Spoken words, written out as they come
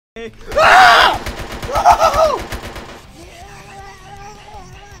Ah! Oh!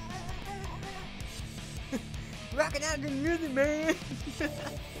 Rocking out the music, man.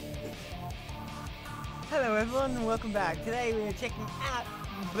 Hello everyone and welcome back. Today we're checking out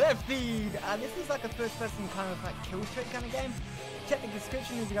Battlefield. This is like a first-person kind of like kill streak kind of game. Check the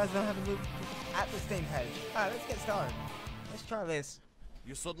description if you guys don't have a look at the Steam page. Alright, let's get started. Let's try this.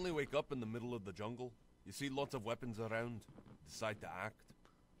 You suddenly wake up in the middle of the jungle. You see lots of weapons around. Decide to act.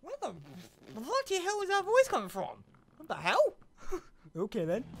 Where the bloody hell is our voice coming from? What the hell? Okay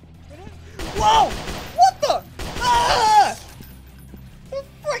then. Whoa! What the? Ah! The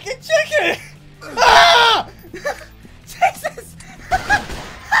freaking chicken! Ah! Jesus!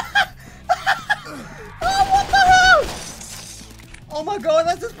 Oh, what the hell? Oh my god,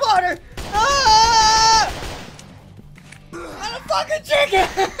 that's a spider! Ah! And a fucking chicken!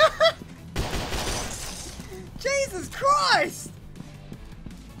 Jesus Christ!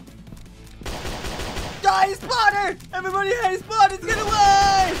 Die, spider! Everybody hates spiders! Get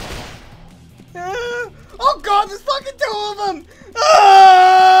away! Oh god, there's fucking two of them!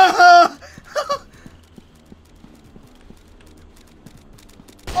 Ah!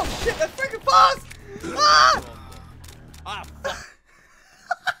 Oh shit, they're freaking fast! Ah! Ah, fuck.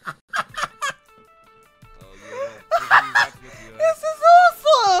 This is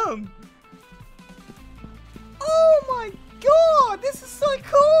awesome! Oh my god, this is so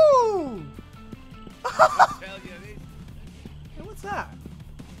cool! Hey, what's that?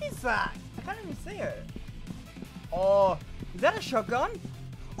 What is that? I can't even see it. Oh, is that a shotgun?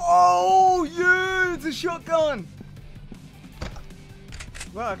 Oh, yeah, it's a shotgun.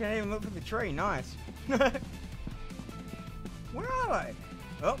 Well, I can even look for the tree. Nice. Where are they?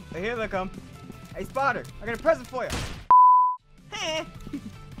 Oh, here they come. Hey, spider, I got a present for you. Hey.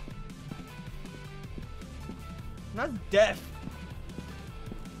 That's death.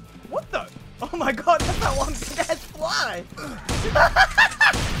 What the? Oh my god, that's that one big ass fly!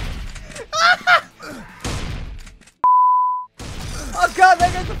 Oh god,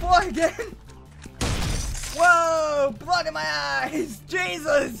 there goes the fly again! Whoa! Blood in my eyes!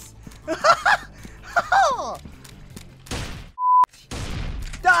 Jesus!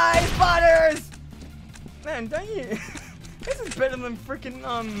 Die, spiders! Man, don't you? This is better than freaking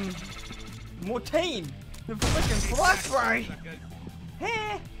Mortine! The freaking fly spray!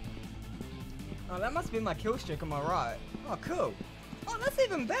 Hey! Oh, that must be my kill streak on my right. Oh, cool. Oh, that's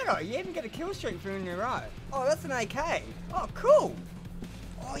even better. You even get a kill streak from your right. Oh, that's an AK. Oh, cool.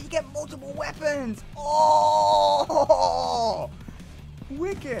 Oh, you get multiple weapons. Oh,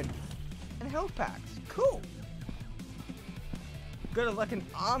 wicked. And health packs. Cool. Got a, like an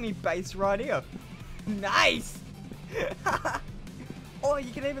army base right here. Nice. Oh,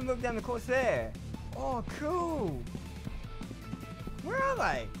 you can even look down the course there. Oh, cool. Where are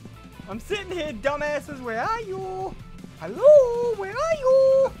they? I'm sitting here, dumbasses. Where are you? Hello? Where are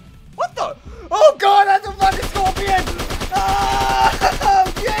you? What the? Oh god, that's a fucking scorpion!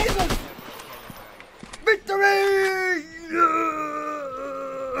 Oh, Jesus! Victory!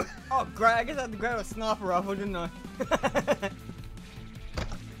 Oh, great. I guess I had to grab a sniper rifle, didn't I?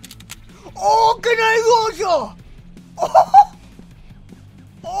 Oh, grenade launcher! Oh!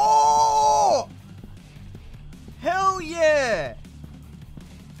 Oh! Hell yeah!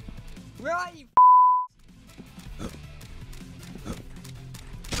 Where are you?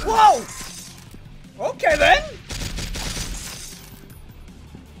 Whoa! Okay then!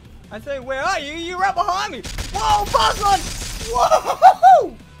 I say, where are you? You're right behind me! Whoa, boss one!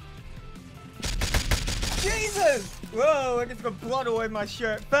 Whoa! Jesus! Whoa, I just got blood all over my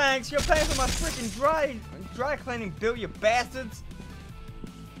shirt. Thanks, you're paying for my freaking dry cleaning bill, you bastards!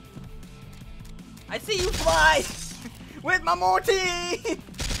 I see you fly! With my Morty!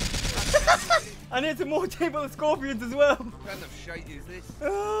 I need some more table of scorpions as well. What kind of shite is this?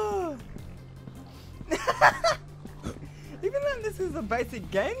 Oh. Even though this is a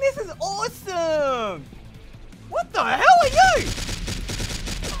basic game, this is awesome! What the hell are you?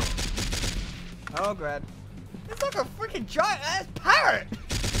 Oh, Grad. It's like a freaking giant ass parrot!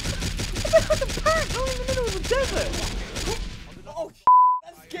 It's like a parrot going in the middle of the desert! Oh,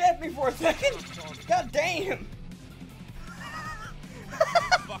 that scared me for a second! God damn!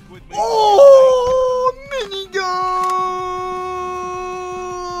 Fuck with me. Oh, minigun!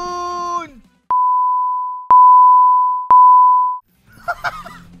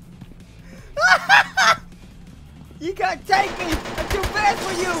 You can't take me! I'm too fast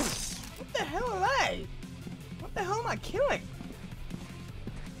for you! What the hell are they? What the hell am I killing?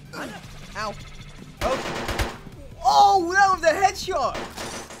 Ow. Oh. Oh, that was a headshot!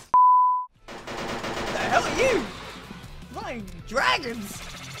 What the hell are you? Flying dragons!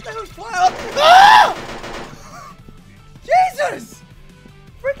 That was flying up. Ah! Jesus!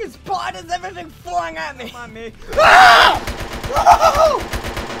 Freaking spiders, everything flying at me. Come on, me. Ah! Oh!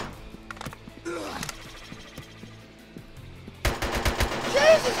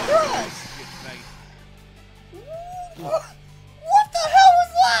 Jesus Christ! What the hell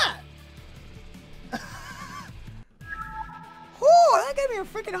was that? Oh, that gave me a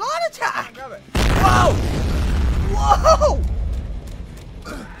freaking heart attack! Grab it. Whoa! Whoa!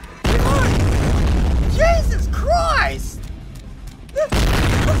 Jesus Christ!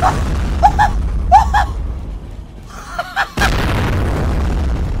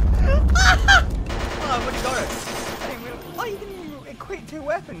 Oh, what you got it? Oh, you can equip 2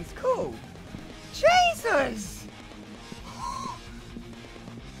 weapons. Cool. Jesus!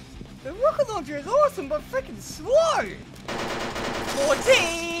 The rocket launcher is awesome, but freaking slow.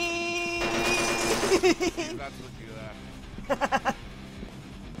 14! That's what you are.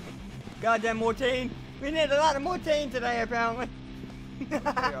 Goddamn Mortine. We need a lot of Mortine today, apparently.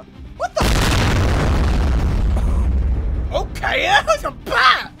 What the? Okay, that was a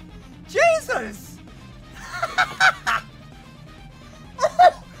bat! Jesus! I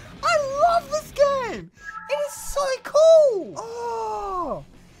love this game! It is so cool! Oh!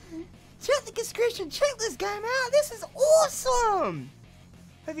 Check the description, check this game out, this is awesome!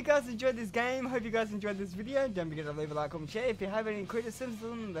 Hope you guys enjoyed this game, hope you guys enjoyed this video. Don't forget to leave a like, comment, share. If you have any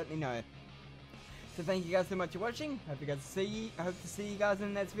criticism, let me know. So thank you guys so much for watching. I hope to see you guys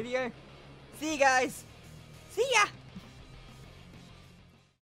in the next video. See you guys! See ya!